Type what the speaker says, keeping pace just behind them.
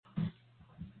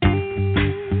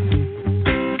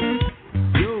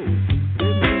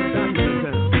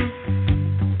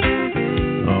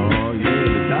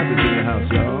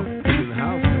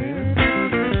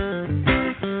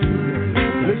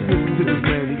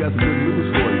got some good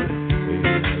news for you.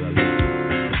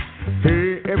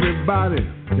 Hey, everybody,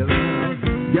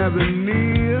 gather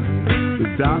near. The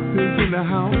doctor's in the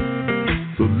house,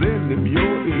 so lend him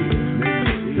your ear.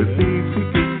 The things he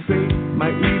can say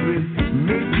might even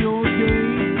make your day.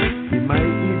 He might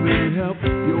even help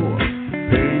your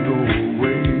pain go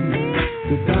away.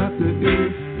 The doctor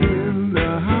is in the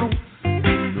house.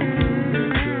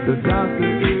 The doctor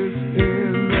is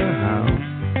in the house.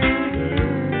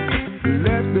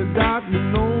 Let the doctor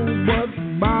know what's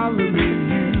bothering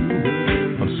you.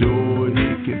 I'm sure he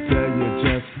can tell you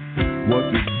just what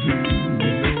to do.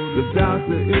 The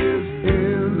doctor is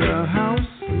in the house.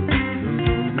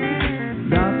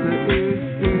 Doctor is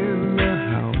in the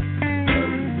house.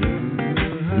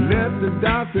 Let the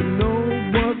doctor know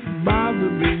what's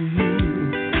bothering you.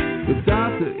 The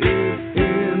doctor is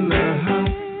in the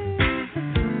house.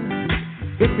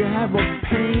 If you have a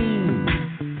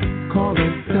pain, call the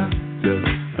doctor.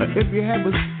 If you have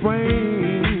a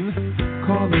sprain,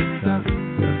 call the doctor.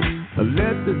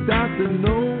 Let the doctor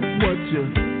know what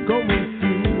you're going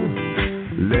through.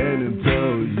 Let him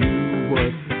tell you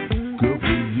what's good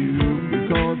for you.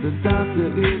 Because the doctor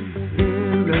is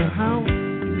in the house.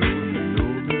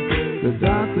 The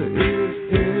doctor is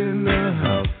in the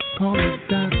house. Call the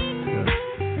doctor.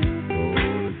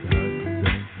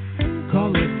 Call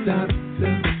the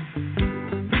doctor.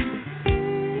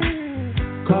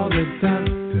 Call the doctor.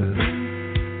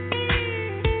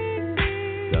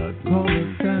 Call the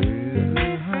doctor.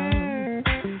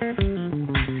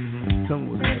 Tell me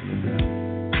what's happening now.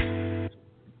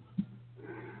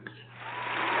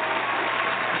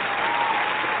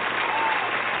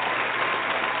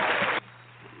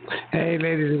 Hey,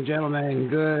 ladies and gentlemen,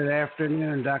 good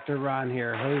afternoon. Dr. Ron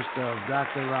here, host of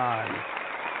Dr. Ron,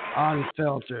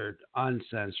 Unfiltered,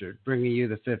 Uncensored, bringing you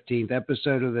the 15th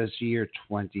episode of this year,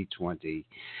 2020.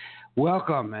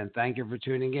 Welcome, and thank you for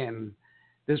tuning in.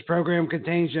 This program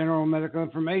contains general medical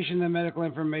information. The medical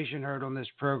information heard on this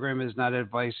program is not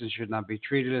advice and should not be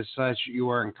treated as such. You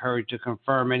are encouraged to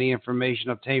confirm any information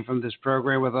obtained from this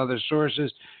program with other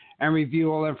sources and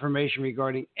review all information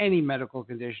regarding any medical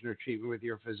condition or treatment with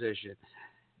your physician.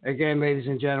 Again, ladies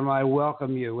and gentlemen, I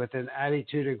welcome you with an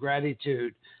attitude of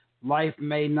gratitude. Life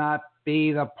may not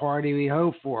be the party we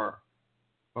hope for,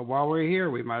 but while we're here,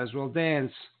 we might as well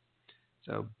dance.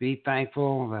 So be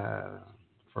thankful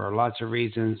for lots of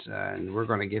reasons, and we're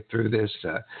going to get through this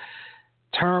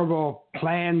terrible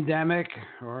pandemic,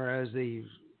 or as the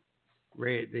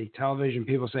television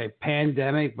people say,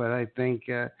 pandemic, but I think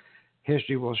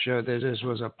history will show that this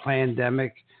was a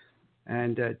pandemic,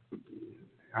 and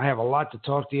I have a lot to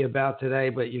talk to you about today,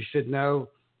 but you should know,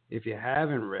 if you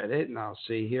haven't read it, and I'll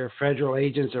see here, federal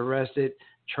agents arrested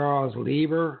Charles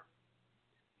Lieber.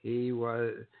 He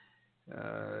was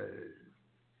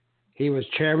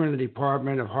chairman of the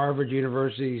Department of Harvard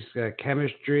University's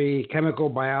chemical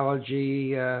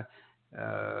biology, and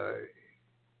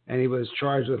he was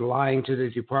charged with lying to the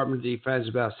Department of Defense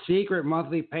about secret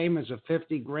monthly payments of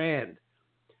 $50,000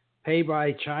 paid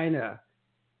by China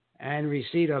and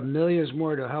receipt of millions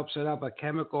more to help set up a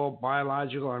chemical,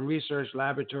 biological, and research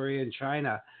laboratory in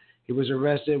China. He was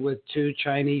arrested with 2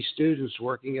 Chinese students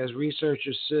working as research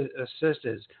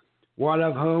assistants, one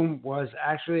of whom was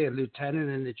actually a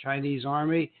lieutenant in the Chinese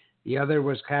army. The other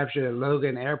was captured at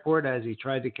Logan Airport as he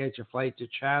tried to catch a flight to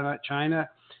China,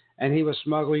 and he was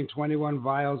smuggling 21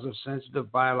 vials of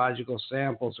sensitive biological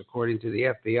samples, according to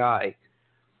the FBI.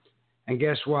 And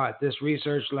guess what? This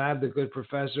research lab the good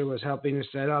professor was helping to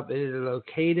set up is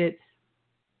located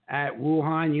at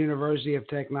Wuhan University of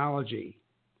Technology.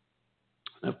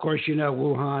 Of course, you know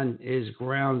Wuhan is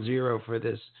ground zero for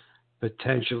this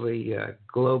potentially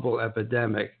global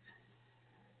epidemic.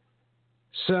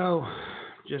 So,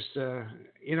 just,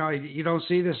 you don't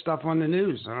see this stuff on the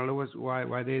news. I don't know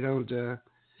why they don't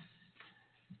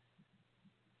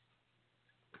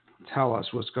tell us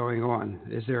what's going on.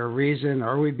 Is there a reason?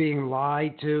 Are we being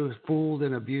lied to, fooled,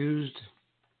 and abused?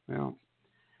 Well,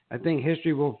 I think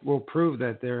history will prove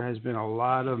that there has been a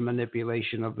lot of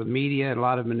manipulation of the media, a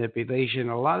lot of manipulation,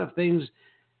 a lot of things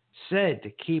said to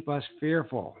keep us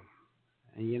fearful.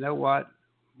 And you know what?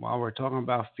 While we're talking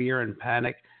about fear and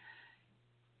panic,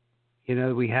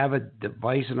 we have a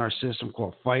device in our system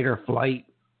called fight or flight.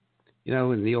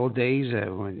 In the old days,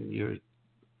 when you're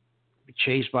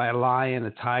chased by a lion,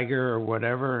 a tiger, or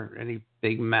whatever, any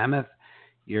big mammoth,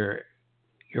 your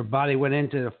body went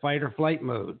into the fight or flight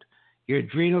mode. Your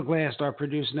adrenal glands start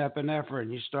producing epinephrine.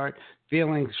 You start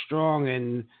feeling strong,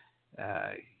 and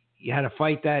you had to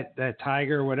fight that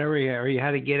tiger or whatever, or you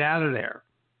had to get out of there.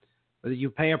 But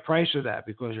you pay a price for that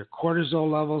because your cortisol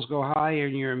levels go high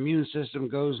and your immune system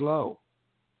goes low.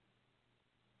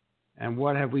 And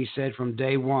what have we said from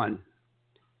day one?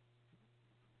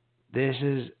 This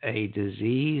is a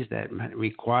disease that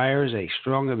requires a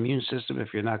strong immune system if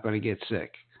you're not going to get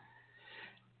sick.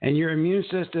 And your immune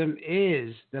system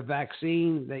is the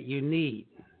vaccine that you need,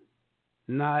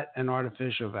 not an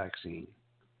artificial vaccine.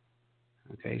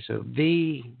 Okay, so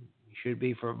V should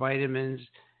be for vitamins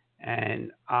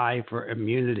and I for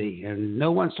immunity. And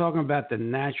no one's talking about the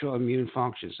natural immune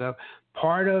function. So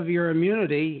part of your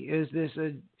immunity is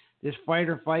this fight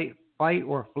or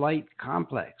flight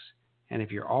complex. And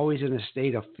if you're always in a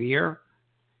state of fear,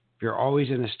 if you're always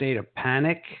in a state of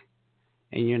panic,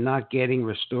 and you're not getting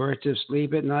restorative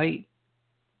sleep at night,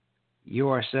 you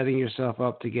are setting yourself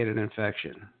up to get an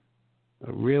infection.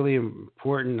 Really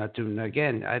important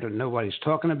again, I don't know what he's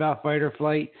talking about, fight or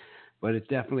flight, but it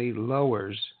definitely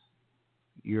lowers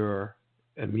your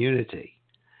immunity.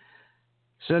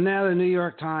 So now the New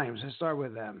York Times, let's start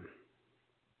with them.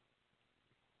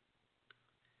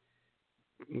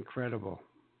 Incredible.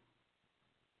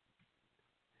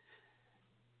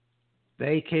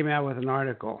 They came out with an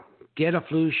article, get a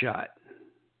flu shot,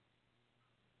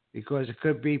 because it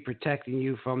could be protecting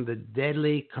you from the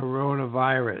deadly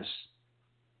coronavirus.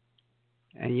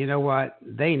 And you know what?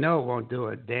 They know it won't do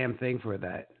a damn thing for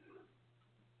that.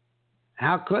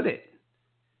 How could it?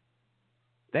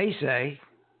 They say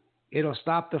it'll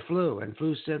stop the flu, and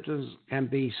flu symptoms can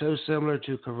be so similar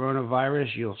to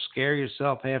coronavirus, you'll scare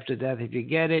yourself half to death if you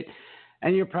get it,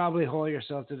 and you'll probably haul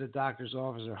yourself to the doctor's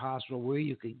office or hospital where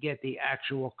you could get the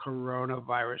actual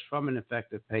coronavirus from an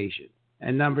infected patient.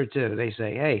 And number two, they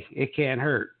say, hey, it can't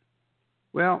hurt.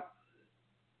 Well,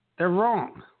 they're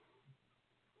wrong.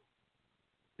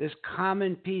 This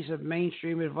common piece of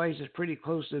mainstream advice is pretty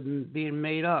close to being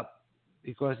made up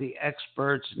because the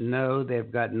experts know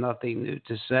they've got nothing new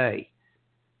to say.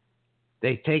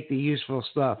 They take the useful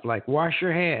stuff like wash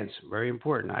your hands, very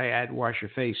important. I add wash your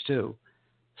face too.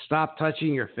 Stop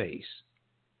touching your face.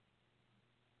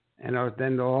 And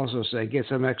then they'll also say get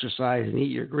some exercise and eat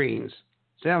your greens.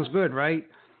 Sounds good, right?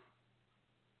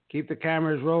 Keep the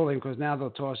cameras rolling because now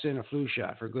they'll toss in a flu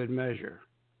shot for good measure.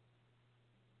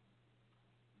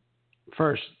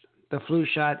 First, the flu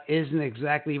shot isn't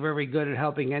exactly very good at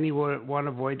helping anyone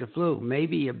avoid the flu.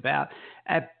 Maybe about,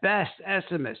 at best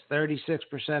estimates, 36%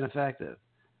 effective.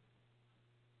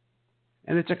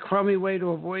 And it's a crummy way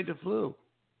to avoid the flu.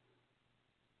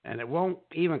 And it won't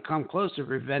even come close to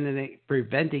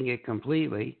preventing it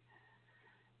completely.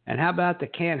 And how about the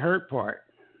can't hurt part?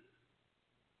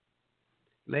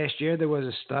 Last year, there was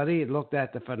a study. It looked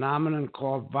at the phenomenon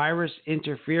called virus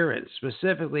interference,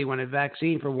 specifically when a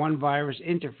vaccine for one virus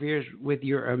interferes with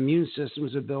your immune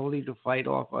system's ability to fight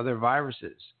off other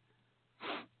viruses.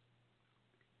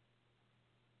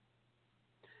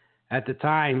 At the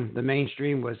time, the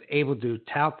mainstream was able to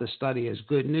tout the study as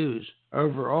good news.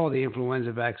 Overall, the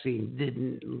influenza vaccine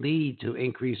didn't lead to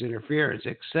increased interference,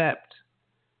 except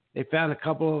they found a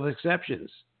couple of exceptions.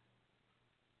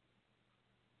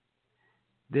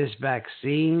 This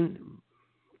vaccine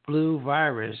flu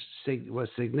virus was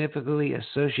significantly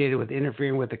associated with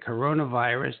interfering with the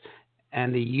coronavirus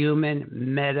and the human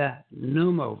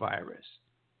metapneumovirus.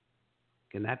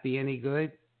 Can that be any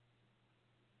good?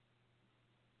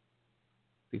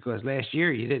 Because last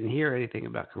year you didn't hear anything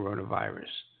about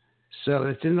coronavirus. So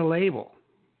it's in the label.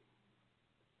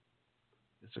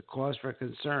 It's a cause for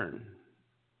concern.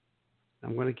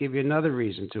 I'm going to give you another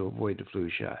reason to avoid the flu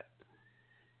shot.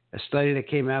 A study that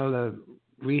came out of the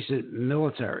recent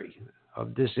military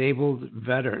of disabled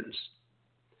veterans.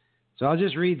 So I'll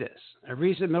just read this. A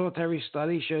recent military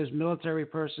study shows military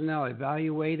personnel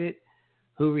evaluated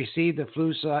who received the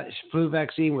flu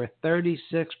vaccine were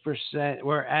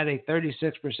at a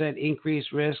 36%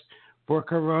 increased risk for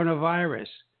coronavirus,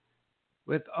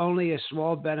 with only a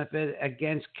small benefit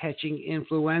against catching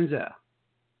influenza.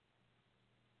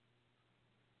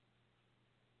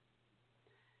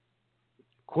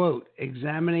 Quote,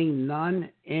 examining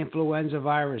non-influenza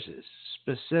viruses,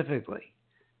 specifically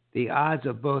the odds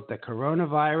of both the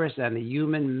coronavirus and the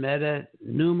human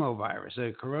metapneumovirus, so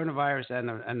coronavirus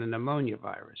and the pneumonia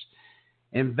virus,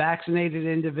 in vaccinated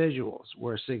individuals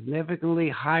were significantly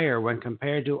higher when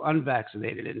compared to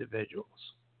unvaccinated individuals.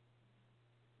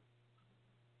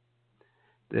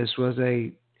 This was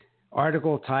an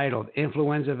article titled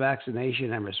Influenza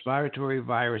Vaccination and Respiratory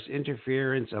Virus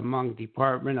Interference Among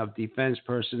Department of Defense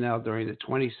Personnel During the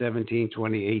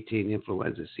 2017-2018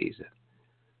 Influenza Season.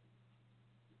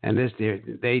 And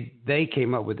they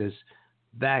came up with this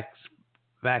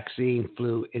vaccine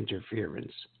flu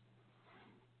interference.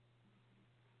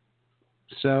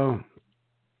 So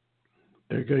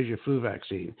there goes your flu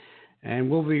vaccine. And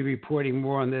we'll be reporting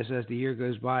more on this as the year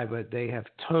goes by, but they have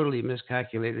totally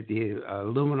miscalculated the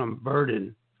aluminum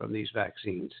burden from these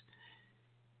vaccines.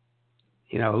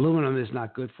 You know, aluminum is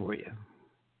not good for you.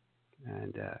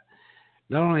 And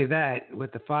not only that,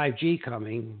 with the 5G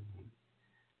coming,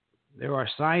 there are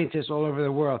scientists all over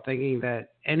the world thinking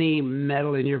that any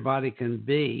metal in your body can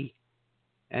be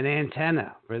an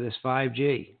antenna for this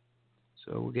 5G.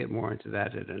 So we'll get more into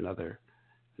that at another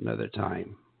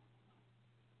time.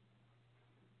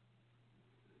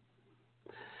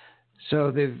 So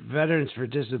the Veterans for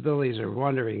Disabilities are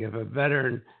wondering if a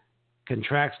veteran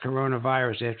contracts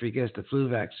coronavirus after he gets the flu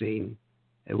vaccine,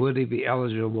 would he be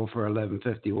eligible for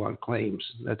 1151 claims?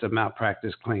 That's a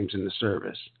malpractice claims in the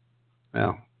service.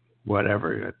 Well,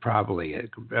 whatever, probably. It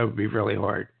would be really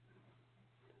hard.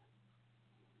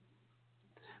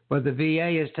 But the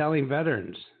VA is telling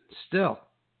veterans still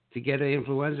to get an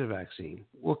influenza vaccine.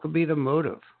 What could be the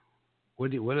motive?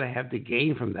 What do they have to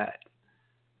gain from that?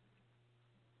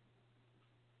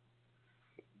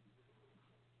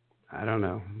 I don't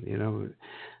know. You know,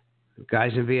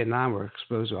 guys in Vietnam were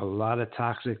exposed to a lot of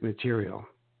toxic material.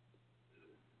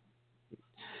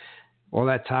 All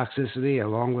that toxicity,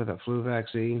 along with a flu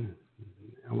vaccine,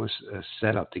 almost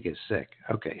set up to get sick.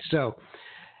 Okay, so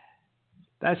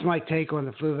that's my take on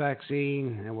the flu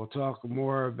vaccine, and we'll talk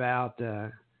more about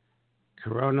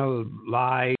corona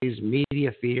lies,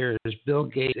 media fears, Bill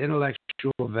Gates'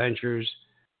 intellectual ventures.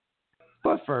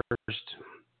 But first,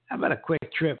 how about a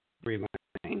quick trip through my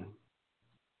mind?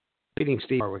 Reading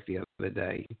Steve Harwick the other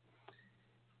day,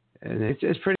 and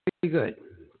it's pretty good.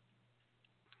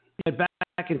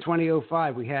 Back in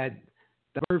 2005, we had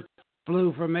the bird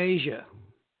flu from Asia,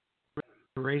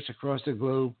 race across the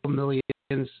globe, millions.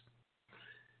 It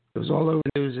was all over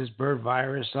the news. This bird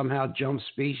virus somehow jumped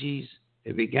species.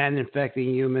 It began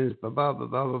infecting humans, blah, blah, blah,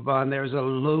 blah, blah, blah. And there was a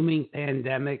looming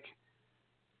pandemic,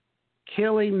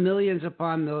 killing millions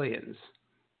upon millions.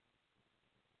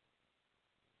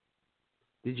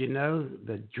 Did you know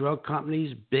the drug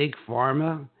companies, Big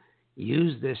Pharma,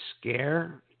 used this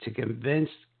scare to convince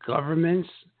governments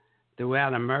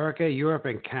throughout America, Europe,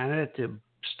 and Canada to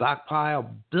stockpile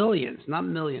billions, not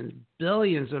millions,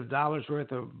 billions of dollars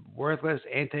worth of worthless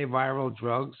antiviral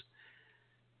drugs?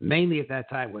 Mainly at that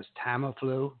time was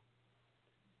Tamiflu.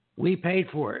 We paid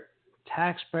for it.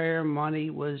 Taxpayer money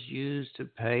was used to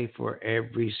pay for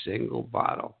every single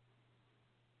bottle.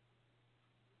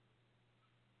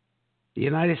 The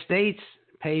United States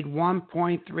paid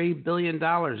 $1.3 billion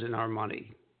in our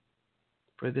money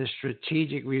for this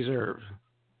strategic reserve.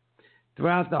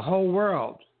 Throughout the whole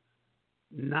world,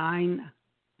 $9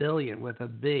 billion with a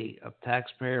B of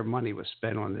taxpayer money was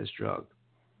spent on this drug.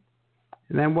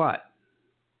 And then what?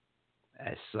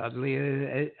 As suddenly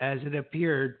as it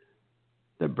appeared,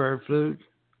 the bird flu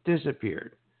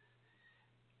disappeared.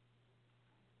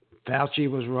 Fauci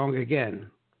was wrong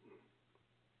again.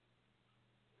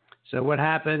 So what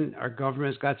happened? Our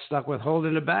governments got stuck with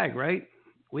holding the bag, right?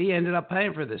 We ended up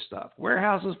paying for this stuff.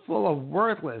 Warehouses full of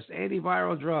worthless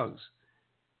antiviral drugs.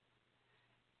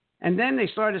 And then they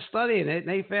started studying it, and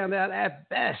they found out at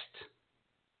best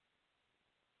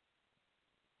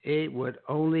it would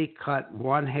only cut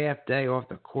 1/2 day off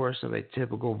the course of a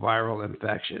typical viral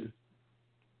infection.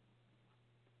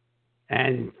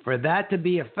 And for that to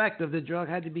be effective, the drug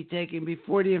had to be taken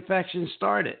before the infection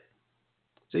started.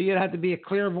 So you'd have to be a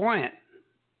clairvoyant.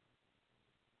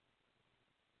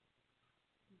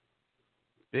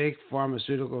 Big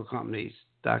pharmaceutical companies,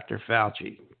 Dr.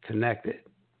 Fauci, connected.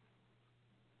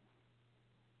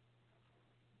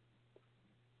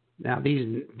 Now,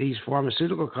 these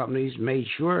pharmaceutical companies made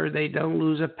sure they don't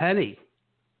lose a penny,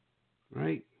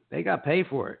 right? They got paid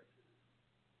for it.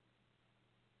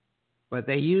 But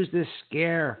they used this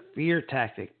scare, fear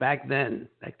tactic back then,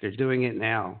 like they're doing it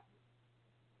now.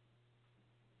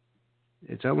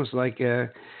 It's almost like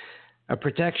a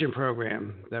protection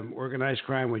program that organized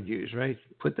crime would use, right?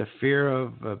 Put the fear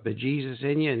of bejesus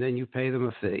in you, and then you pay them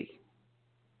a fee.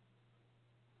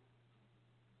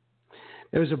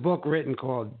 There was a book written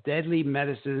called Deadly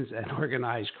Medicines and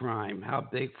Organized Crime, How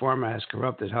Big Pharma Has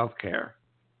Corrupted Healthcare.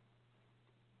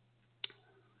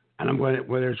 And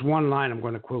there's one line I'm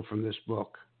going to quote from this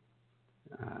book,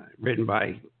 written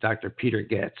by Dr. Peter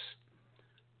Getz.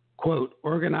 Quote,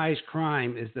 organized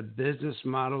crime is the business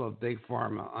model of Big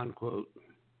Pharma, unquote.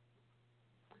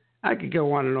 I could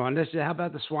go on and on. How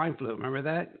about the swine flu? Remember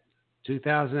that?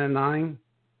 2009?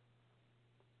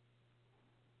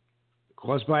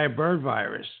 Caused by a bird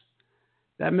virus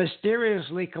that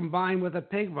mysteriously combined with a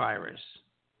pig virus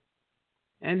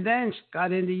and then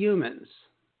got into humans.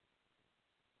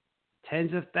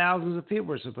 Tens of thousands of people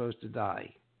were supposed to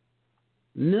die.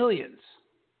 Millions.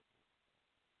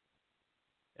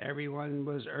 Everyone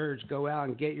was urged, go out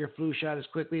and get your flu shot as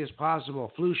quickly as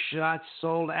possible. Flu shots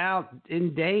sold out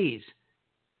in days.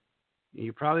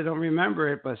 You probably don't remember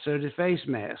it, but so did face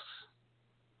masks.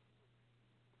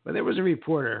 But there was a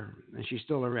reporter, and she's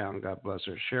still around, God bless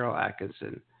her, Cheryl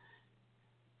Atkinson.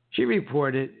 She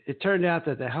reported it turned out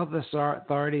that the health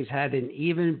authorities hadn't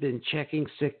even been checking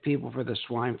sick people for the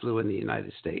swine flu in the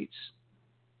United States.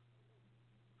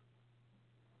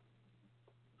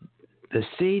 The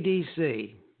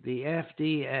CDC, the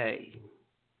FDA,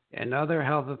 and other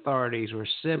health authorities were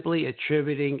simply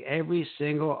attributing every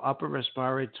single upper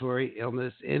respiratory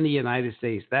illness in the United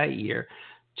States that year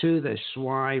to the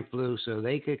swine flu so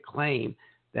they could claim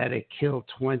that it killed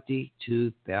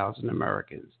 22,000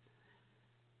 Americans.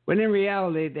 When in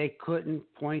reality, they couldn't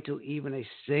point to even a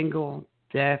single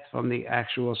death from the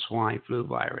actual swine flu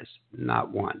virus.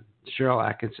 Not one. Cheryl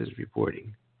Atkinson's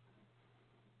reporting.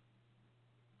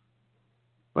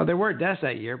 Well, there were deaths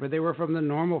that year, but they were from the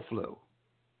normal flu.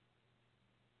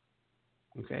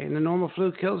 Okay, and the normal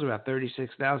flu kills about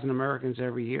 36,000 Americans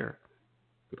every year.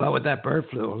 But with that bird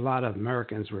flu, a lot of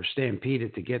Americans were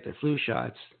stampeded to get their flu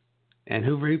shots. And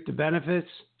who reaped the benefits?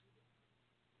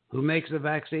 Who makes the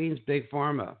vaccines? Big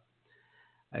Pharma.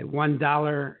 A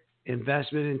 $1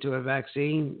 investment into a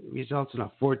vaccine results in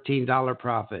a $14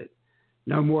 profit.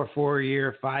 No more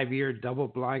 4-year, 5-year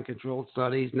double-blind controlled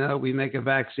studies. No, we make a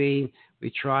vaccine,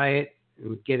 we try it,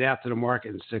 and we get it out to the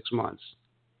market in 6 months.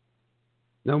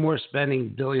 No more spending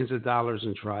billions of dollars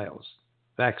in trials.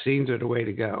 Vaccines are the way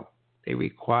to go. They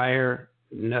require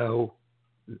no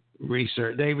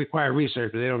research. They require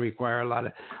research, but they don't require a lot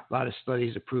of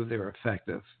studies to prove they're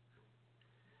effective.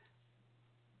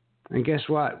 And guess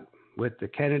what? With the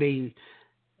Kennedy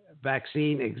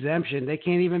vaccine exemption, they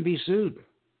can't even be sued.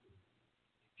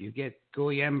 If you get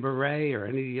Guillain-Barré or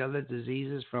any of the other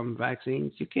diseases from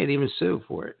vaccines, you can't even sue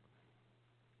for it.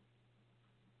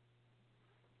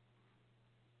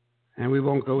 And we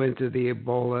won't go into the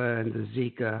Ebola and the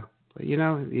Zika. But,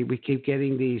 we keep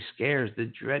getting these scares. The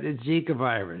dreaded Zika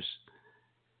virus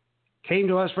came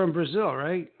to us from Brazil,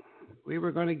 right? We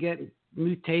were going to get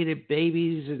mutated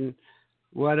babies and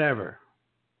whatever.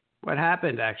 What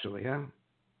happened, actually, huh?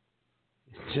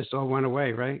 It just all went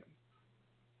away, right?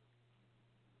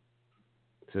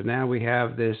 So now we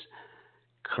have this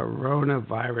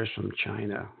coronavirus from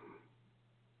China.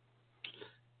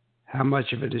 How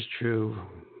much of it is true?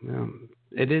 Well,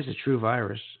 it is a true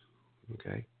virus,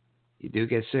 okay? You do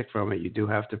get sick from it. You do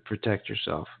have to protect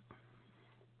yourself.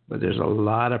 But there's a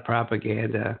lot of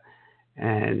propaganda,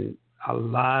 and a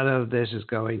lot of this is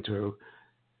going to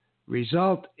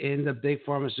result in the big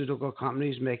pharmaceutical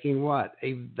companies making what?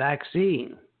 A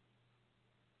vaccine.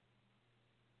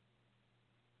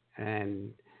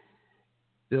 And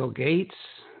Bill Gates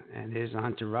and his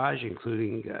entourage,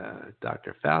 including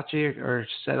Dr. Fauci, are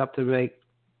set up to make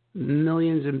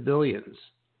millions and billions.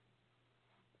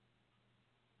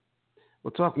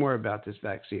 We'll talk more about this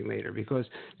vaccine later because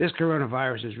this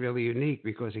coronavirus is really unique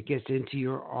because it gets into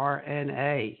your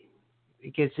RNA.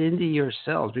 It gets into your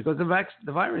cells because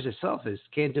the virus itself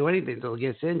can't do anything until it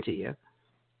gets into you.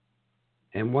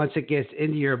 And once it gets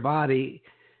into your body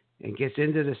and gets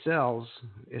into the cells,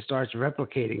 it starts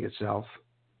replicating itself.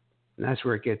 And that's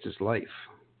where it gets its life.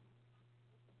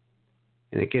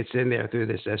 And it gets in there through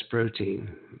this S protein.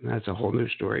 That's a whole new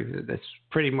story. That's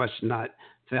pretty much not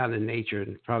found in nature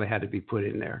and probably had to be put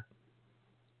in there.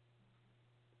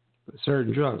 But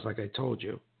certain drugs, like I told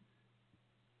you,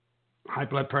 high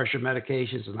blood pressure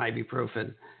medications and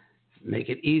ibuprofen make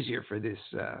it easier for this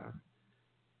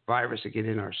virus to get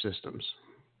in our systems.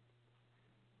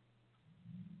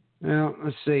 Well,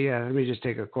 let's see. Let me just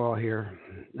take a call here.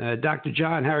 Dr.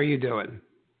 John, how are you doing?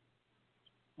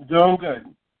 Doing good.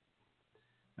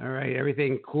 All right.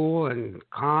 Everything cool and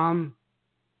calm?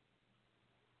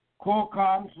 Cool,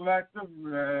 calm, selective,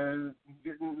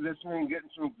 listening, getting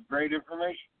some great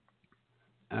information.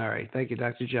 All right. Thank you,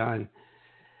 Dr. John.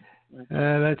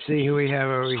 Let's see who we have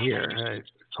over here.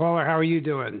 Caller, how are you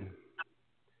doing?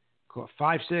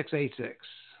 5686.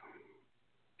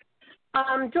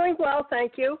 I'm doing well,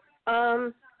 thank you.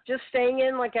 Just staying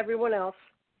in like everyone else.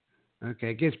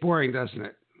 Okay. It gets boring, doesn't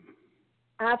it?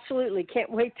 Absolutely.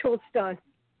 Can't wait till it's done.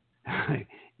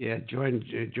 Yeah,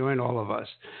 join all of us.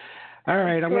 All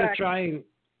right, I'm going to try and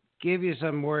give you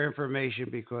some more information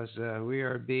because we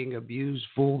are being abused,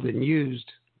 fooled, and used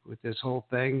with this whole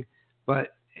thing.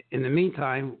 But in the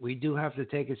meantime, we do have to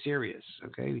take it serious,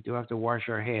 okay? We do have to wash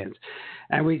our hands.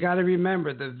 And we got to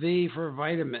remember the V for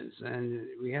vitamins. And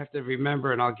we have to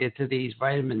remember, and I'll get to these,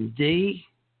 vitamin D,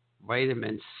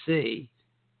 vitamin C,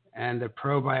 and the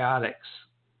probiotics.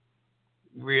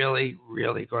 Really,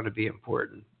 really going to be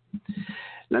important.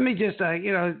 Let me just,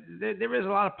 there is a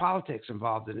lot of politics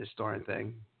involved in this darn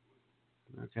thing.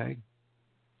 Okay.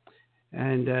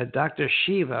 And Dr.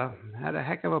 Shiva had a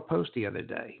heck of a post the other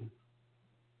day.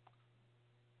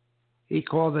 He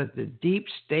called it the deep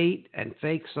state and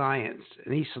fake science.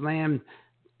 And he slammed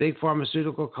big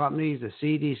pharmaceutical companies, the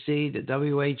CDC, the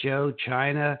WHO,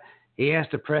 China. He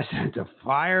asked the president to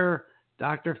fire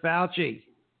Dr. Fauci.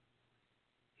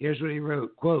 Here's what he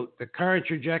wrote, quote, the current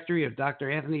trajectory of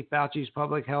Dr. Anthony Fauci's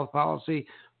public health policy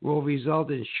will result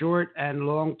in short and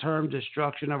long-term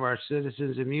destruction of our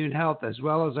citizens' immune health as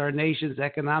well as our nation's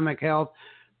economic health,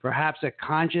 perhaps a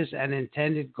conscious and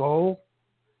intended goal.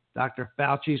 Dr.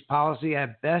 Fauci's policy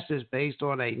at best is based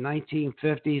on a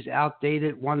 1950s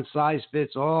outdated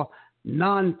one-size-fits-all,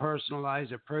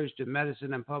 non-personalized approach to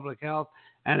medicine and public health,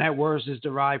 and at worst is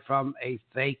derived from a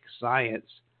fake science.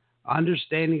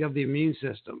 Understanding of the immune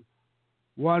system,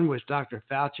 one which Dr.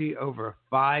 Fauci over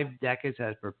 5 decades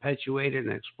has perpetuated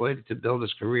and exploited to build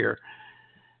his career.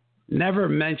 Never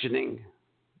mentioning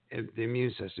the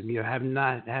immune system. You have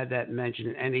not had that mentioned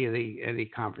in any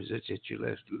conferences that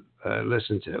you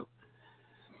listen to.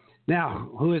 Now,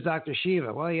 who is Dr.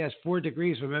 Shiva? Well, he has 4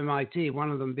 degrees from MIT,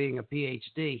 one of them being a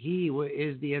PhD. He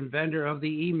is the inventor of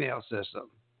the email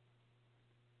system,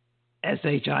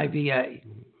 SHIVA.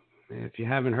 If you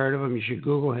haven't heard of him, you should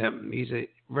Google him. He's a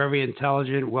very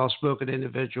intelligent, well-spoken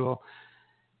individual.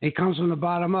 He comes from the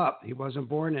bottom up. He wasn't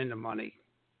born into money.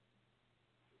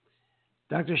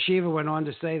 Dr. Shiva went on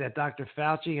to say that Dr.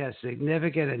 Fauci has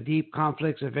significant and deep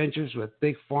conflicts of interest with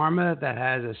Big Pharma that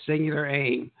has a singular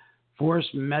aim, force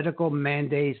medical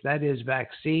mandates, that is,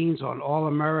 vaccines on all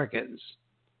Americans.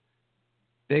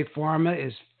 Big Pharma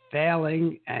is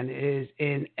failing and is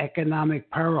in economic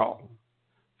peril.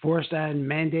 Forced and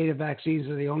mandated vaccines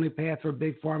are the only path for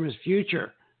Big Pharma's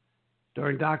future.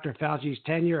 During Dr. Fauci's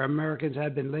tenure, Americans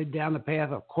have been led down the path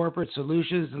of corporate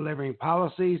solutions, delivering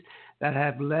policies that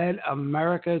have led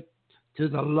America to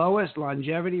the lowest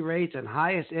longevity rates and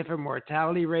highest infant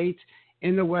mortality rates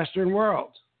in the Western world.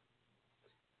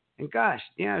 And gosh,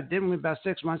 didn't we about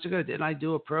 6 months ago, didn't I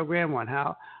do a program on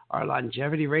how our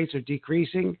longevity rates are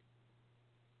decreasing?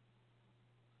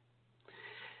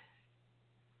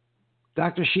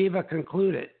 Dr. Shiva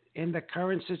concluded, in the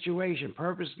current situation,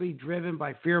 purposely driven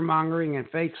by fear-mongering and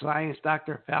fake science,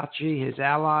 Dr. Fauci, his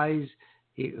allies,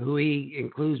 who he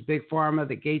includes Big Pharma,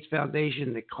 the Gates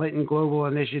Foundation, the Clinton Global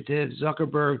Initiative,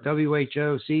 Zuckerberg,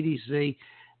 WHO, CDC,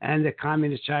 and the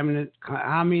Communist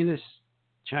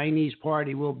Chinese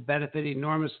Party will benefit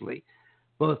enormously,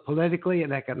 both politically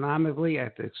and economically,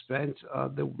 at the expense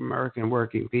of the American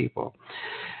working people.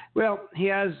 Well, he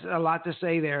has a lot to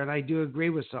say there, and I do agree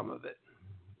with some of it.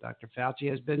 Dr. Fauci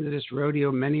has been to this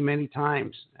rodeo many, many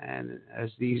times, and as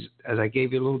I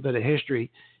gave you a little bit of history,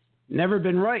 never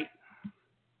been right.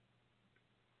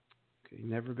 Okay,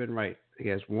 never been right. He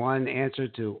has one answer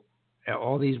to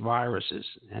all these viruses,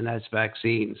 and that's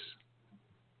vaccines.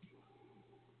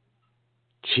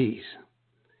 Jeez.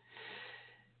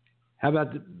 How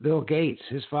about Bill Gates?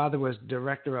 His father was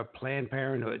director of Planned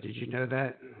Parenthood. Did you know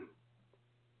that?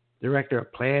 Director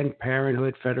of Planned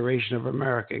Parenthood Federation of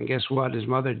America. And guess what his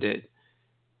mother did?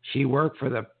 She worked for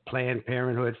the Planned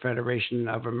Parenthood Federation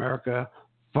of America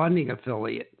funding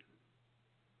affiliate,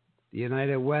 the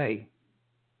United Way.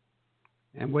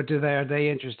 And what are they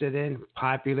interested in?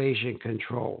 Population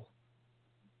control.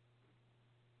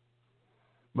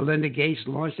 Melinda Gates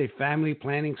launched a family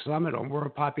planning summit on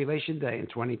World Population Day in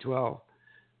 2012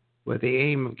 with the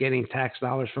aim of getting tax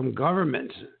dollars from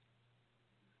government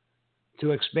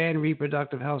to expand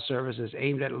reproductive health services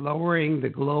aimed at lowering the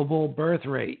global birth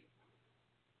rate.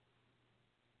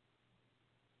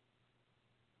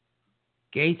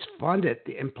 Gates funded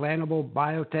the implantable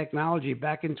biotechnology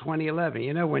back in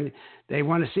 2011. When they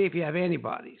want to see if you have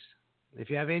antibodies. If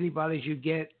you have antibodies, you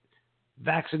get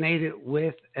vaccinated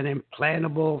with an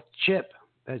implantable chip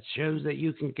that shows that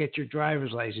you can get your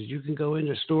driver's license. You can go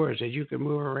into stores, that you can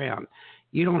move around.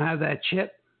 You don't have that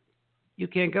chip, you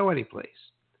can't go anyplace.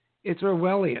 It's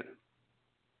Orwellian.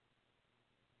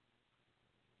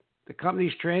 The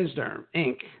company's Transderm,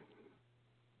 Inc.,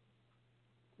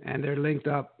 and they're linked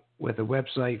up with the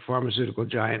website pharmaceutical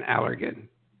giant Allergan,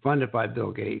 funded by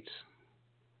Bill Gates.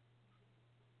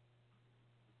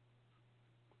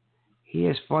 He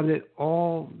has funded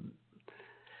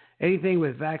anything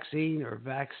with vaccine or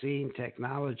vaccine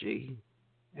technology.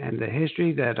 And the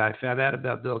history that I found out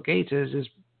about Bill Gates is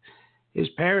his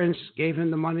parents gave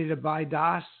him the money to buy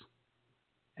DOS,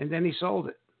 and then he sold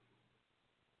it.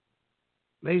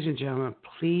 ladies and gentlemen,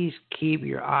 please keep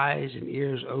your eyes and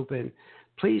ears open.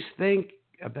 Please think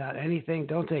about anything.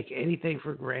 Don't take anything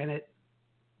for granted.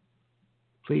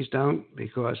 Please don't,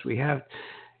 because we have,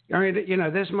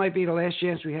 this might be the last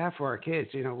chance we have for our kids.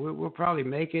 We'll probably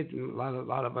make it. And a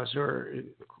lot of us are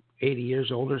 80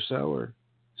 years old or so, or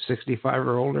 65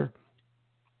 or older.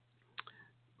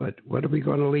 But what are we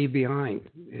going to leave behind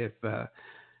if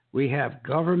we have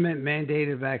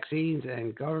government-mandated vaccines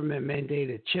and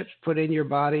government-mandated chips put in your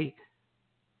body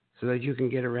so that you can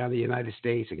get around the United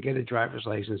States and get a driver's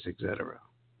license, etc.?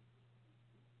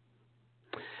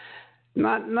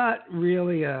 Not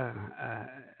really a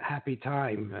happy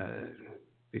time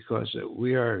because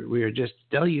we are just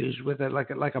deluged with it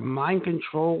like a mind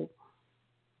control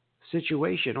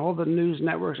situation. All the news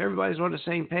networks, everybody's on the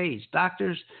same page.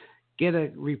 Doctors get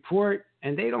a report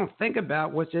and they don't think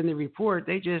about what's in the report.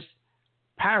 They just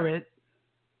parrot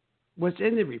what's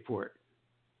in the report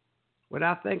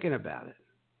without thinking about it.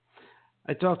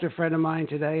 I talked to a friend of mine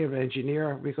today, an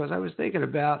engineer, because I was thinking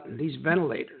about these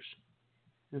ventilators.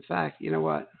 In fact, you know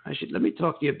what? Let me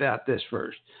talk to you about this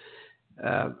first.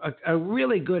 A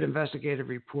really good investigative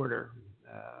reporter,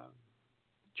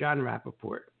 John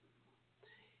Rappaport,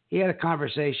 he had a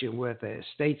conversation with a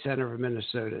state senator of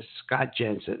Minnesota, Scott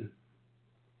Jensen.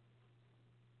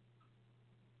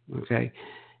 Okay.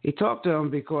 He talked to him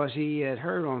because he had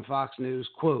heard on Fox News,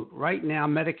 quote, "Right now,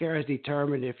 Medicare has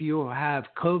determined if you have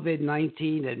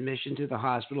COVID-19 admission to the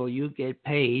hospital, you get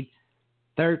paid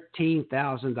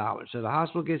 $13,000. So the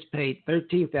hospital gets paid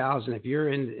 $13,000 if you're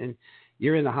in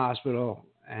the hospital,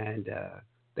 and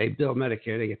they bill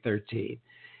Medicare, they get $13,000.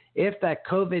 If that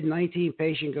COVID-19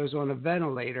 patient goes on a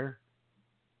ventilator,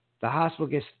 the hospital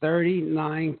gets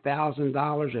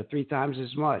 $39,000, or 3 times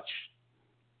as much.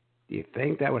 Do you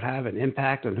think that would have an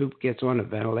impact on who gets on a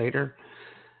ventilator?"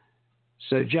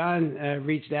 So John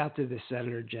reached out to the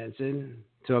Senator Jensen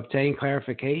to obtain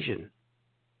clarification.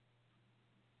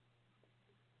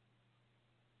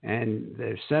 And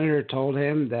the senator told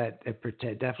him that it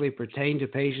definitely pertained to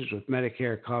patients with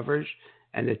Medicare coverage,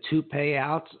 and the 2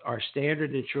 payouts are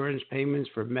standard insurance payments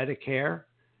for Medicare,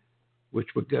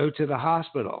 which would go to the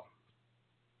hospital.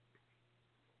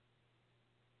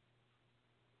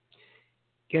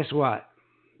 Guess what?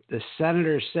 The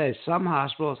senator says some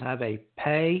hospitals have a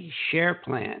pay-share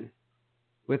plan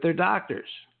with their doctors.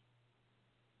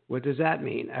 What does that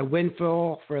mean? A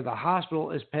windfall for the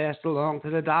hospital is passed along to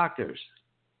the doctors.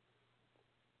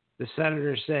 The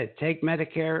senator said, take a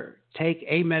Medicare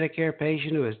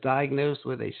patient who is diagnosed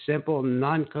with a simple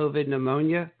non-COVID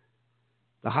pneumonia.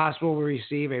 The hospital will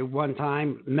receive a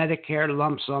one-time Medicare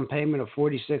lump sum payment of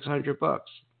 $4,600.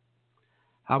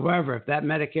 However, if that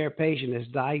Medicare patient is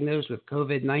diagnosed with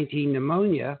COVID-19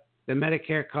 pneumonia, the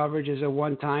Medicare coverage is a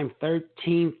one-time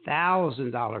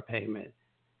 $13,000 payment.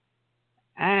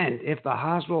 And if the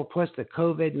hospital puts the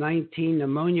COVID-19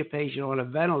 pneumonia patient on a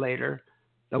ventilator,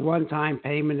 the one-time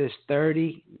payment is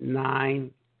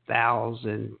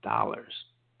 $39,000.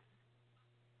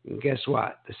 And guess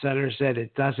what? The senator said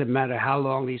it doesn't matter how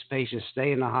long these patients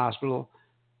stay in the hospital.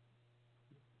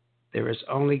 There is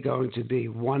only going to be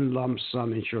one lump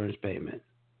sum insurance payment.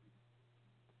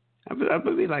 That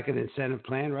would be like an incentive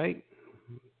plan, right?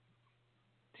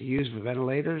 To use for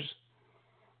ventilators.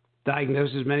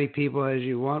 Diagnose as many people as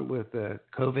you want with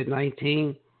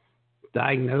COVID-19.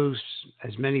 Diagnose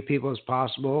as many people as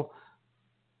possible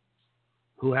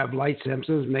who have light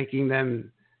symptoms, making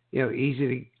them,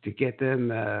 easy to get them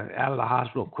out of the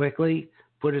hospital quickly.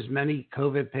 Put as many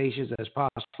COVID patients as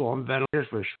possible on ventilators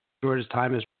for as short as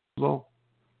time as possible.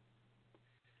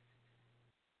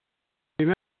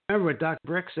 Remember what Dr.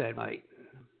 Brick said, Mike.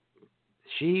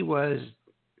 She was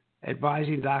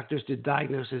advising doctors to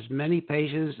diagnose as many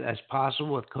patients as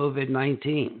possible with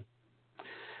COVID-19.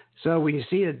 So when you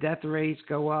see the death rates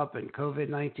go up in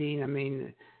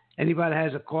COVID-19, anybody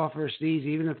has a cough or sneeze,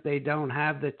 even if they don't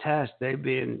have the test, they've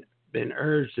been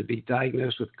urged to be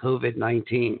diagnosed with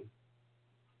COVID-19.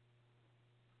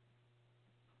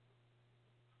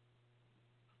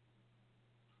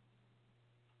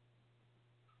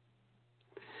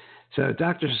 So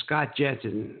Dr. Scott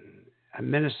Jensen, a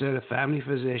Minnesota family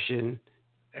physician,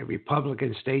 a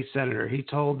Republican state senator, he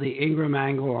told the Ingram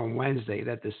Angle on Wednesday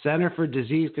that the Center for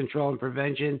Disease Control and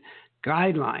Prevention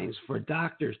guidelines for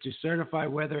doctors to certify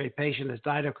whether a patient has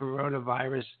died of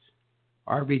coronavirus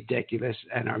are ridiculous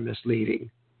and are misleading.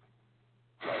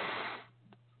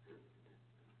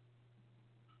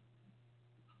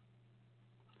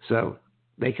 So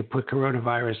they could put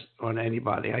coronavirus on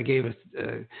anybody. I gave an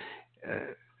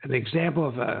example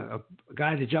of a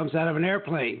guy that jumps out of an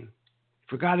airplane,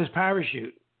 forgot his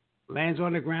parachute, lands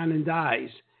on the ground and dies.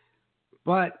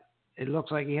 but it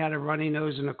looks like he had a runny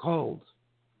nose and a cold.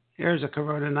 Here's a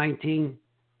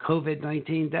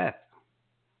COVID-19 death.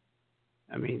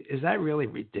 I mean, is that really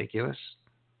ridiculous?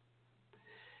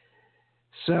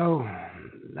 So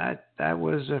that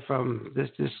was from this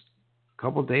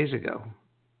couple days ago.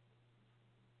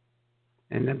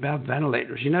 And about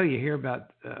ventilators. You hear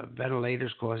about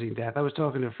ventilators causing death. I was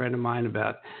talking to a friend of mine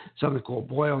about something called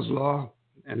Boyle's Law,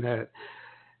 and I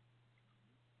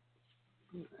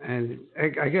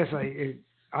guess I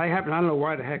don't know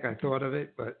why the heck I thought of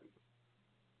it, but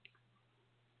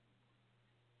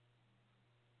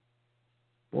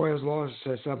Boyle's Law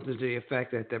says something to the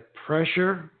effect that the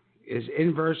pressure is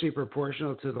inversely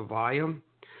proportional to the volume.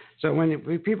 So when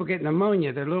people get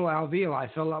pneumonia, their little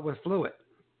alveoli fill up with fluid,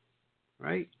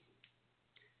 right?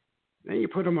 Then you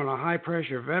put them on a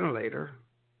high-pressure ventilator,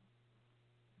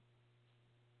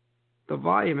 the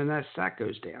volume in that sac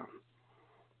goes down.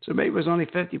 So maybe it was only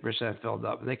 50% filled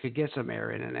up, and they could get some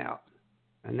air in and out.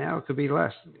 And now it could be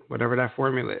less, whatever that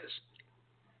formula is.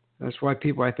 That's why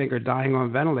people, I think, are dying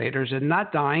on ventilators and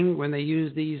not dying when they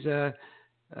use these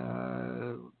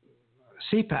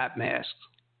CPAP masks.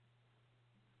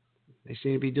 They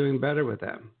seem to be doing better with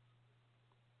them.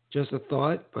 Just a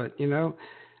thought, but,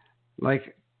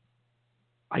 like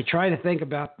I try to think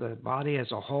about the body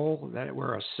as a whole, that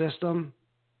we're a system.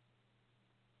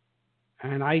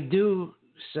 And I do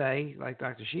say, like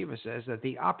Dr. Shiva says, that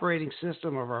the operating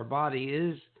system of our body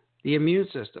is the immune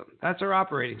system. That's our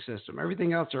operating system.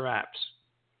 Everything else are apps.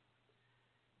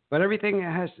 But everything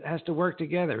has to work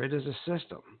together. It is a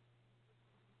system.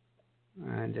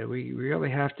 And we really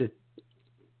have to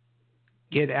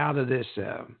get out of this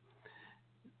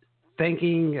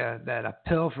thinking that a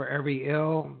pill for every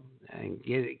ill, and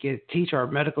teach our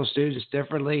medical students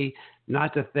differently,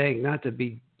 not to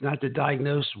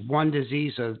diagnose one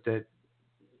disease so that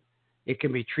it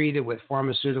can be treated with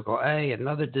pharmaceutical A,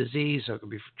 another disease so it can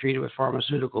be treated with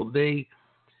pharmaceutical B,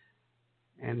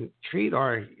 and treat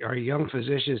our young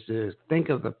physicians to think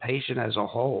of the patient as a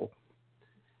whole,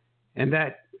 and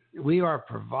that we are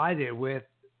provided with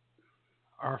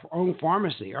our own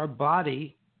pharmacy. Our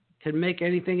body can make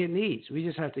anything it needs. We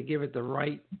just have to give it the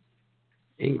right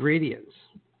ingredients.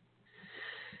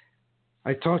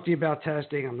 I talked to you about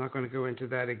testing. I'm not going to go into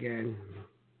that again.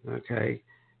 Okay.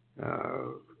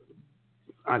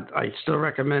 I still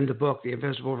recommend the book, The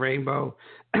Invisible Rainbow,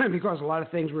 because a lot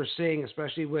of things we're seeing,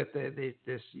 especially with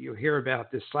this, you hear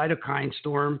about this cytokine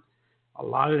storm. A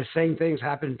lot of the same things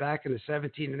happened back in the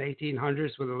 17 and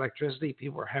 1800s with electricity.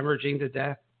 People were hemorrhaging to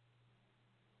death.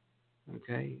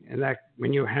 Okay, and that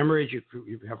when you hemorrhage, you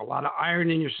have a lot of iron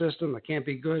in your system. That can't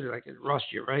be good. Like it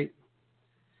rusts you, right?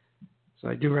 So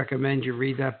I do recommend you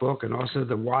read that book, and also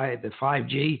the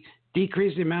 5G.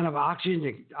 Decrease the amount of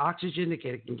oxygen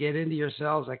that can get into your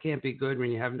cells. That can't be good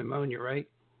when you have pneumonia, right?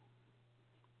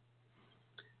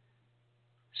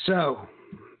 So,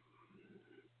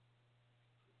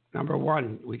 number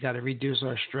one, we got to reduce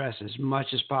our stress as much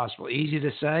as possible. Easy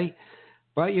to say,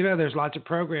 but there's lots of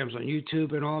programs on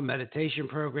YouTube and all, meditation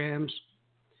programs.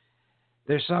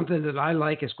 There's something that I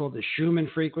like. It's called the Schumann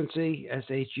frequency,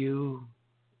 Shuamann,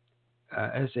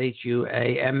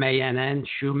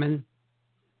 Schumann.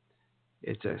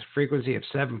 It's a frequency of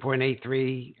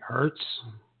 7.83 hertz.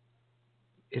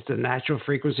 It's the natural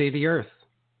frequency of the earth.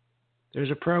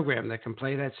 There's a program that can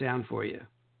play that sound for you.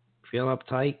 Feel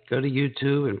uptight, go to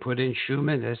YouTube and put in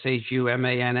Schumann,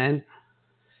 Shumann,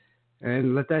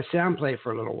 and let that sound play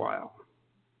for a little while.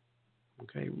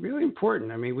 Okay, really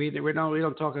important. I mean, we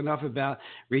don't talk enough about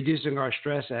reducing our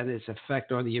stress and its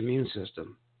effect on the immune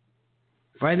system.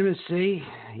 Vitamin C,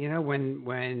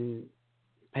 when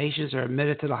patients are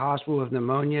admitted to the hospital with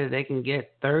pneumonia, they can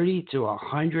get 30 to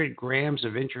 100 grams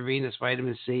of intravenous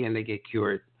vitamin C and they get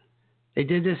cured. They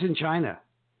did this in China.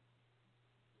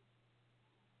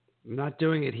 I'm not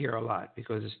doing it here a lot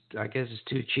because I guess it's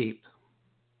too cheap.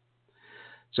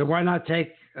 So why not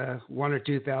take 1,000 or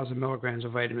 2,000 milligrams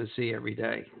of vitamin C every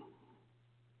day?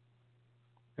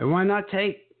 And why not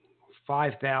take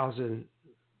 5,000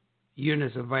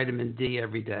 units of vitamin D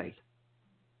every day?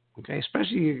 Okay,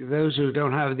 especially those who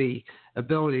don't have the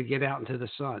ability to get out into the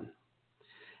sun.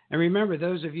 And remember,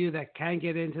 those of you that can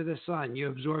get into the sun, you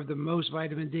absorb the most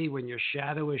vitamin D when your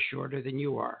shadow is shorter than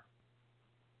you are.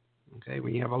 Okay,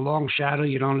 when you have a long shadow,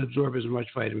 you don't absorb as much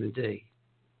vitamin D.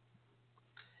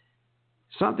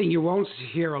 Something you won't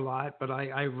hear a lot, but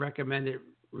I recommend it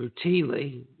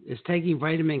routinely, is taking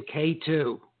vitamin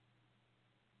K2,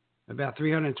 about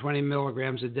 320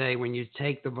 milligrams a day when you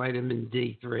take the vitamin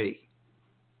D3.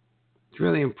 It's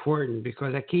really important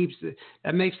because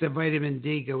that makes the vitamin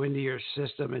D go into your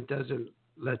system and doesn't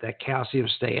let that calcium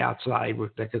stay outside,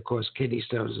 that could cause kidney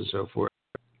stones and so forth.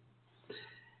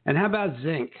 And how about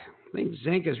zinc? I think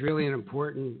zinc is really an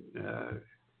important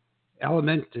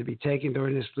element to be taken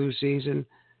during this flu season.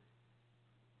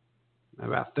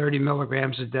 About 30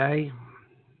 milligrams a day.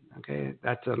 Okay,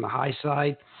 that's on the high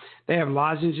side. They have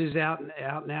lozenges out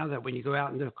now that when you go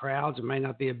out into crowds, it might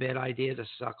not be a bad idea to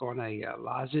suck on a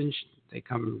lozenge. They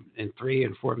come in 3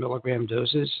 and 4 milligram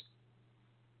doses.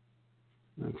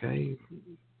 Okay.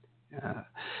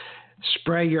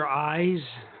 Spray your eyes,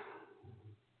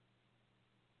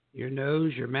 your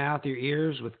nose, your mouth, your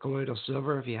ears with colloidal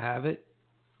silver if you have it.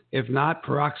 If not,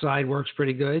 peroxide works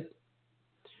pretty good.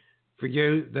 For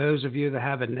you, those of you that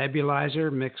have a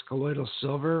nebulizer, mix colloidal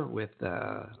silver with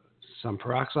some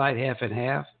peroxide, half and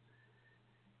half.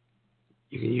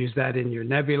 You can use that in your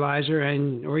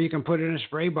nebulizer, or you can put it in a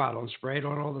spray bottle and spray it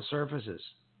on all the surfaces.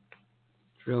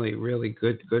 It's really, really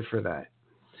good for that.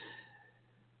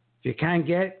 If you can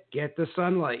get the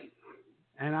sunlight.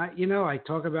 And I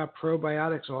talk about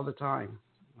probiotics all the time.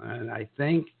 And I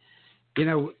think,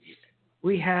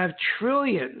 we have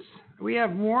trillions. We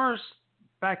have more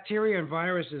bacteria and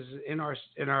viruses in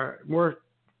our more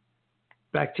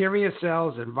bacteria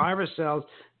cells and virus cells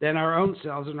than our own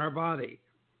cells in our body.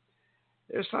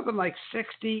 There's something like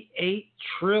 68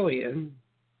 trillion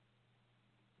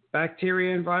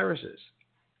bacteria and viruses.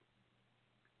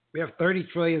 We have 30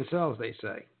 trillion cells, they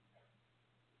say.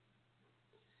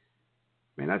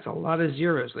 I mean, that's a lot of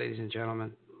zeros, ladies and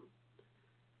gentlemen.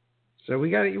 So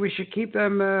we should keep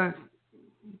them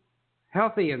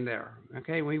healthy in there.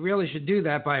 Okay, we really should do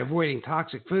that by avoiding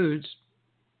toxic foods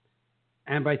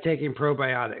and by taking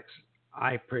probiotics.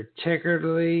 I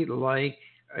particularly like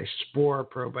a spore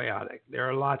probiotic. There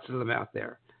are lots of them out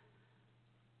there.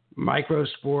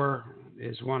 Microspore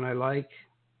is one I like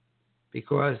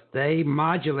because they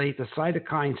modulate the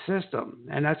cytokine system,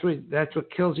 and that's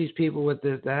what kills these people with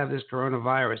this, that have this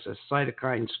coronavirus, a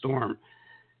cytokine storm.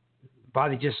 The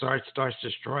body just starts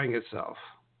destroying itself.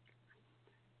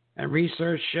 And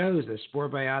research shows that spore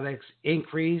biotics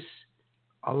increase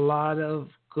a lot of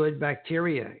good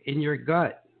bacteria in your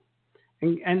gut.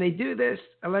 And they do this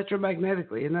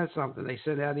electromagnetically, and that's something. They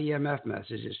send out EMF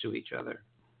messages to each other.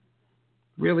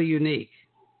 Really unique.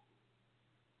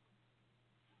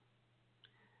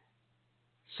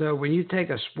 So when you take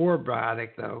a spore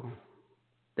biotic, though,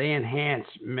 they enhance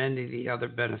many of the other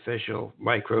beneficial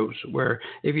microbes, where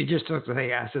if you just took,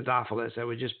 say, Acidophilus, that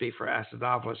would just be for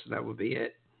Acidophilus, and that would be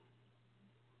it.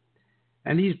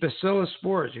 And these bacillus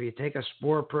spores, if you take a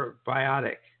spore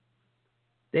probiotic,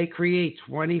 they create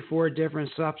 24 different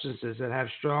substances that have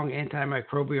strong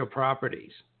antimicrobial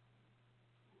properties.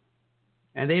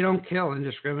 And they don't kill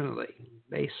indiscriminately.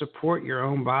 They support your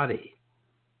own body.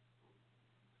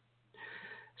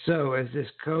 So as this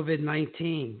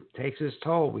COVID-19 takes its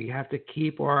toll, we have to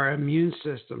keep our immune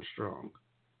system strong.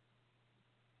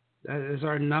 That is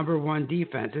our number one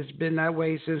defense. It's been that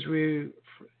way since we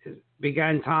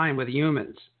began time with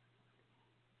humans.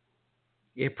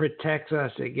 It protects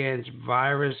us against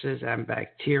viruses and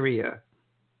bacteria.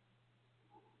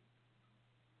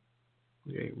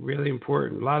 Okay, really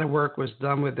important. A lot of work was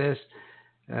done with this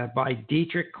by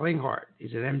Dietrich Klinghardt.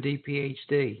 He's an MD,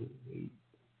 PhD.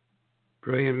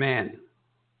 Brilliant man.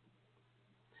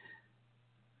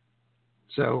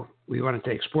 So we want to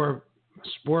take spore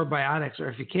biotics, or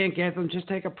if you can't get them, just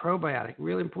take a probiotic.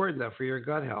 Really important, though, for your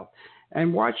gut health.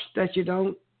 And watch that you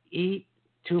don't eat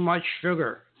too much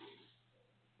sugar.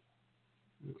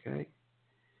 Okay.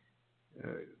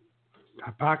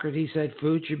 Hippocrates said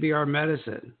food should be our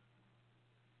medicine.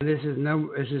 And this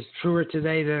is truer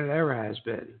today than it ever has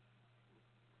been.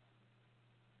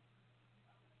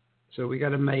 So we got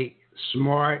to make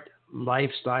smart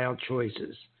lifestyle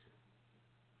choices.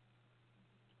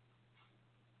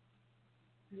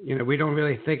 We don't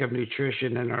really think of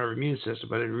nutrition in our immune system,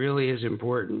 but it really is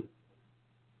important.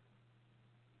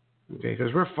 Okay,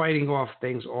 because we're fighting off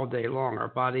things all day long. Our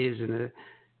body is in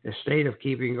a state of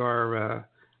keeping our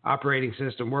operating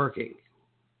system working.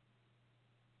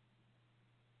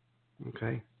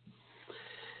 Okay.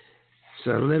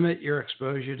 So limit your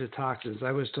exposure to toxins.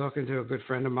 I was talking to a good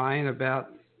friend of mine about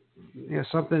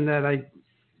something that I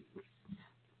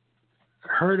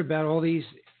heard about, all these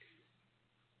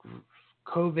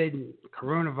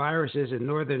coronaviruses in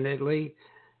northern Italy,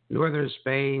 northern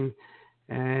Spain,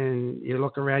 and you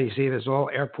look around, you see there's all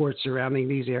airports surrounding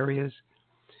these areas.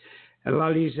 And a lot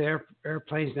of these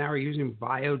airplanes now are using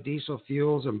biodiesel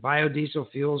fuels, and biodiesel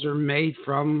fuels are made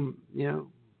from,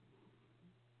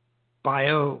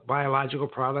 biological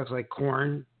products like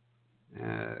corn.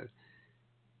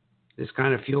 This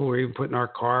kind of fuel we even put in our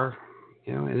car,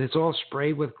 and it's all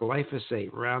sprayed with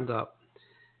glyphosate, Roundup.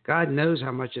 God knows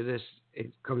how much of this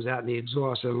it comes out in the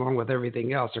exhaust along with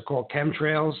everything else. They're called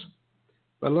chemtrails,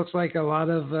 but it looks like a lot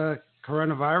of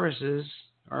coronaviruses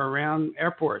are around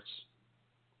airports.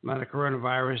 A lot of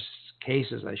coronavirus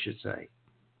cases, I should say.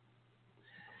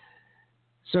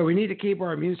 So we need to keep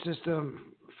our immune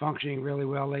system functioning really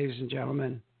well, ladies and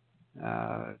gentlemen.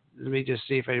 Let me just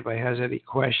see if anybody has any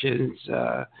questions.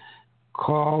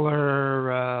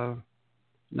 Caller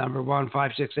number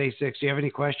 15686. Do you have any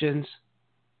questions?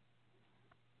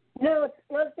 No,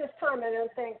 not at this time. I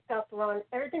don't think, Dr. Ron.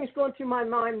 Everything's going through my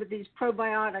mind with these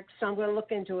probiotics, so I'm going to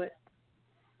look into it.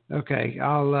 Okay,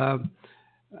 I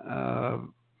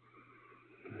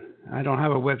don't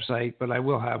have a website, but I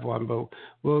will have one. But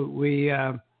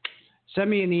send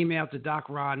me an email to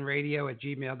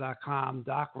docronradio@gmail.com,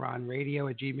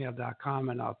 docronradio@gmail.com,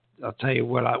 and I'll tell you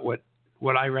what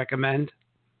I recommend.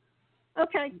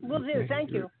 Okay, will do.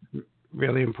 Thank you.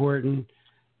 Really important.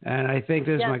 And I think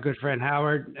this is my good friend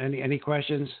Howard. Any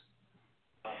questions?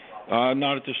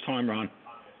 Not at this time, Ron.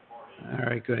 All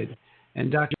right, good.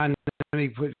 And Dr. John, let me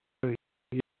put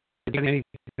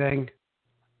anything.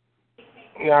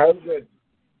 Yeah, I'm good.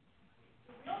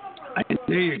 I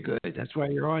know you're good. That's why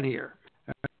you're on here.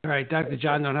 All right, Dr.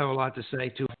 John don't have a lot to say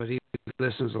too, but he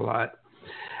listens a lot.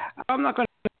 I'm not going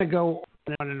to go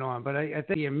on and on, but I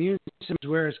think the immune system is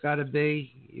where it's got to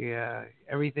be. Yeah,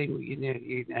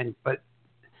 everything. But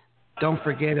don't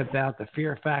forget about the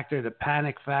fear factor, the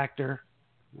panic factor.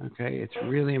 Okay, it's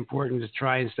really important to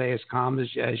try and stay as calm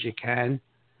as you can.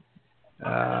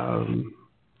 And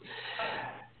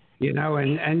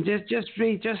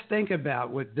just think about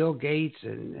what Bill Gates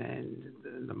and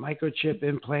the microchip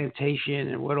implantation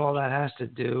and what all that has to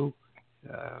do,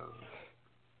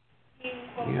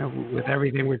 with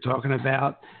everything we're talking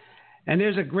about. And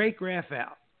there's a great graph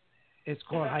out. It's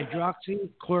called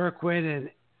hydroxychloroquine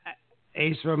and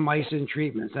azithromycin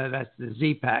treatments. That's the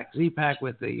Z-Pak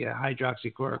with the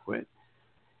hydroxychloroquine.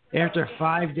 After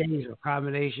 5 days of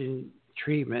combination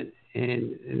treatment,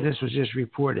 and this was just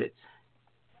reported,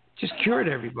 just cured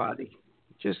everybody.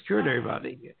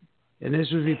 And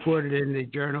this was reported in the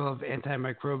Journal of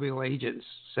Antimicrobial Agents,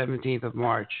 17th of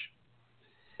March.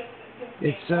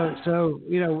 It's so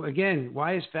again,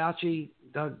 why is Fauci,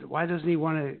 why doesn't he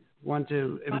want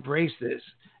to embrace this?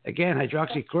 Again,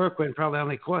 hydroxychloroquine probably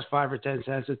only costs 5 or 10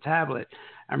 cents a tablet.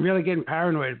 I'm really getting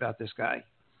paranoid about this guy.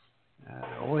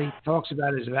 All he talks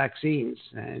about is vaccines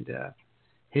and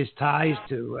his ties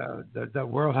to the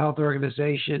World Health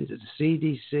Organization, to the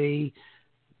CDC,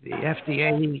 the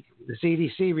FDA, the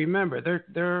CDC. Remember,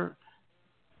 their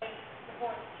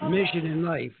mission in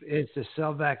life is to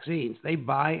sell vaccines. They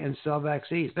buy and sell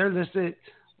vaccines. They're listed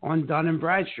on Dun &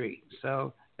 Bradstreet,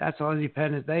 so that's how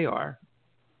independent they are.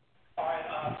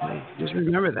 Okay. Just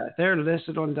remember that. They're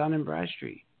listed on Dun &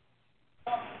 Bradstreet.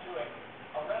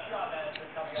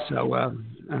 So,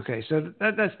 okay, so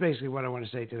that's basically what I want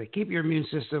to say today. Keep your immune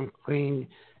system clean,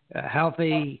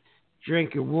 healthy.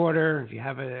 Drink your water. If you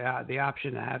have the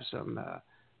option to have some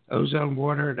ozone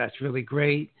water, that's really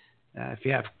great. If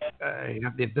you have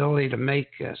the ability to make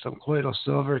some colloidal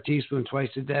silver, a teaspoon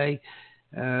twice a day,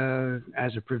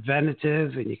 as a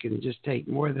preventative, and you can just take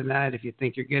more than that if you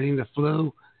think you're getting the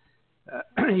flu.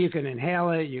 You can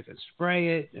inhale it. You can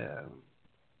spray it.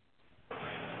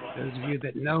 Those of you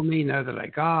that know me know that I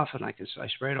golf, and I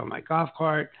spray it on my golf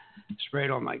cart, spray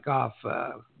it on my golf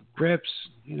grips.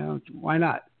 Why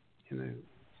not?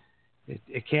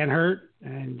 It can't hurt.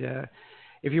 And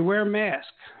if you wear a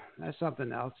mask, that's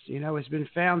something else. It's been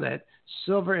found that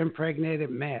silver impregnated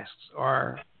masks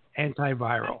are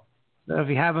antiviral. So if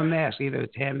you have a mask, either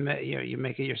it's you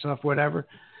make it yourself, whatever,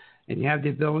 and you have the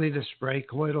ability to spray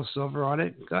colloidal silver on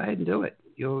it, go ahead and do it.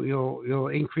 You'll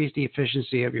increase the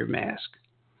efficiency of your mask.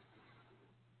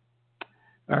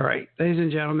 All right, ladies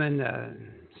and gentlemen,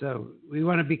 so we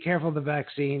want to be careful of the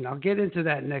vaccine. I'll get into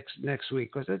that next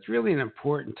week because that's really an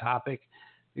important topic,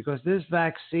 because this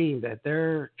vaccine that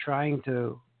they're trying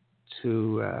to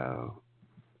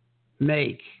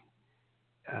make,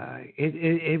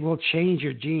 it will change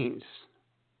your genes.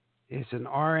 It's an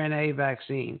RNA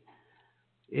vaccine.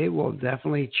 It will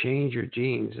definitely change your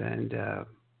genes, and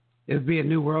it'll be a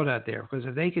new world out there, because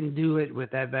if they can do it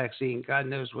with that vaccine, God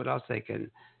knows what else they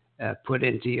can put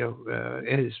into you,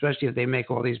 especially if they make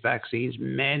all these vaccines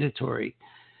mandatory.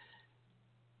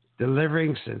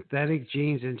 Delivering synthetic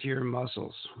genes into your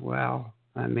muscles. Well,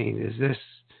 is this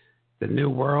the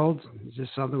new world? Is this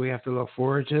something we have to look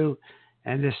forward to?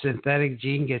 And this synthetic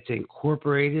gene gets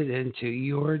incorporated into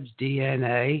your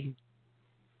DNA.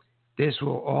 This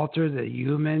will alter the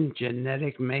human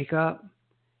genetic makeup.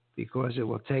 because it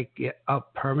will take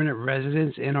up permanent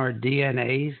residence in our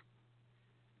DNAs.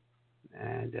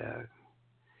 And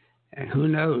who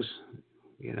knows?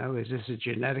 You know, is this a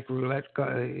genetic roulette?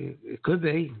 It could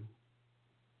be.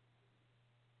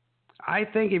 I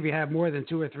think if you have more than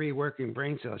 2 or 3 working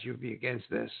brain cells, you'd be against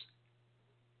this.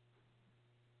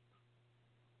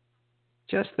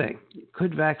 Just think,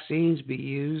 could vaccines be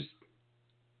used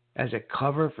as a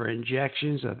cover for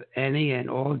injections of any and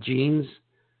all genes?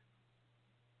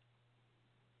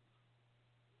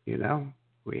 You know,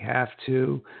 we have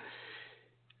to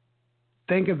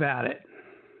think about it.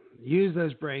 Use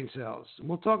those brain cells.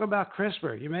 We'll talk about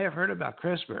CRISPR. You may have heard about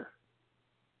CRISPR.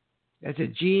 It's a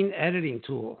gene editing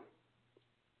tool.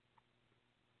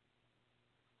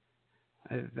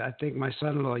 I think my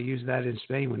son-in-law used that in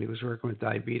Spain when he was working with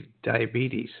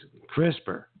diabetes.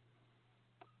 CRISPR.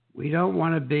 We don't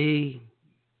want to be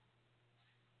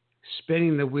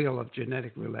spinning the wheel of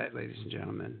genetic roulette, ladies and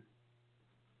gentlemen.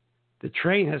 The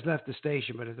train has left the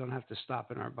station, but it don't have to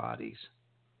stop in our bodies.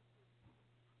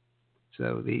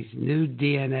 So these new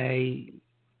DNA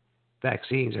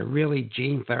vaccines are really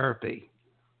gene therapy.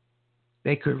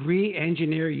 They could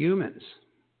re-engineer humans.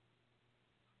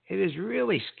 It is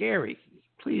really scary.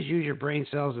 Please use your brain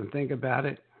cells and think about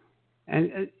it.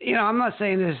 And, you know, I'm not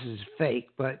saying this is fake,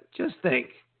 but just think.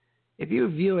 If you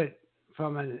view it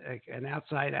from an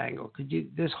outside angle,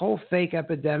 this whole fake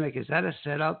epidemic, is that a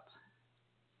setup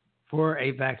for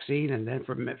a vaccine and then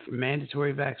for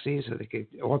mandatory vaccines so they could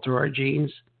alter our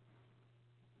genes?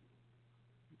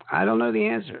 I don't know the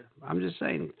answer. I'm just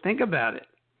saying, think about it.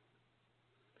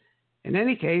 In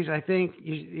any case, I think,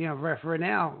 for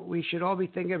now, we should all be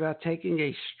thinking about taking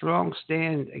a strong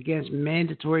stand against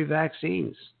mandatory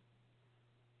vaccines.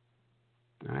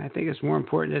 I think it's more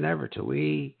important than ever till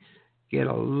we get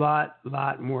a lot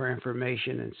more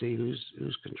information and see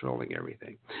who's controlling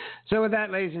everything. So with that,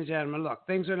 ladies and gentlemen, look,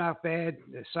 things are not bad.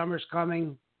 The summer's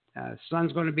coming. The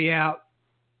sun's going to be out.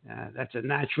 That's a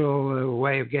natural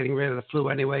way of getting rid of the flu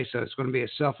anyway, so it's going to be a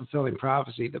self-fulfilling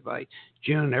prophecy that by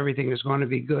June everything is going to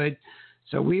be good.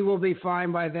 So we will be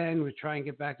fine by then. We'll try and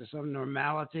get back to some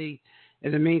normality.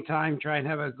 In the meantime, try and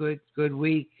have a good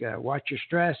week. Watch your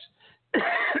stress.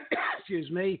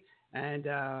 Excuse me. And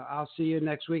I'll see you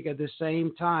next week at the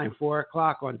same time, 4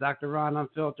 o'clock on Dr. Ron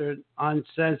Unfiltered,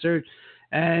 Uncensored,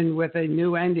 and with a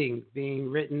new ending being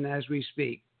written as we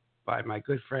speak by my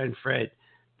good friend Fred,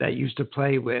 that used to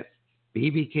play with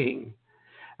B.B. King.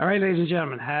 All right, ladies and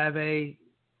gentlemen, have a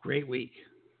great week.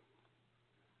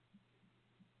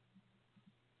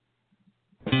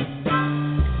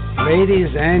 Ladies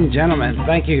and gentlemen,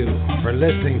 thank you for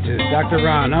listening to Dr.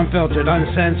 Ron, Unfiltered,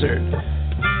 Uncensored,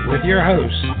 with your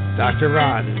host, Dr.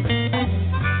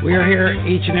 Ron. We are here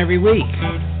each and every week.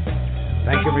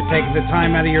 Thank you for taking the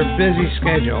time out of your busy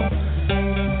schedule.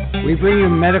 We bring you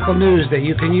medical news that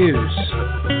you can use.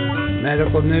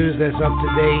 Medical news that's up to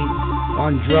date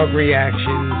on drug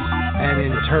reactions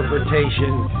and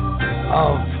interpretation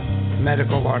of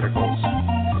medical articles.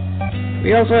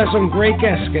 We also have some great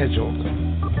guests scheduled.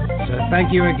 So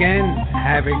thank you again.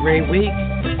 Have a great week.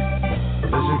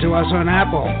 Listen to us on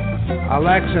Apple,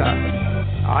 Alexa,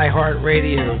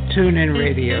 iHeartRadio, TuneIn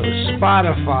Radio,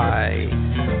 Spotify,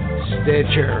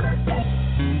 Stitcher.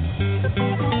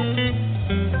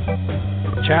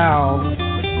 Ciao.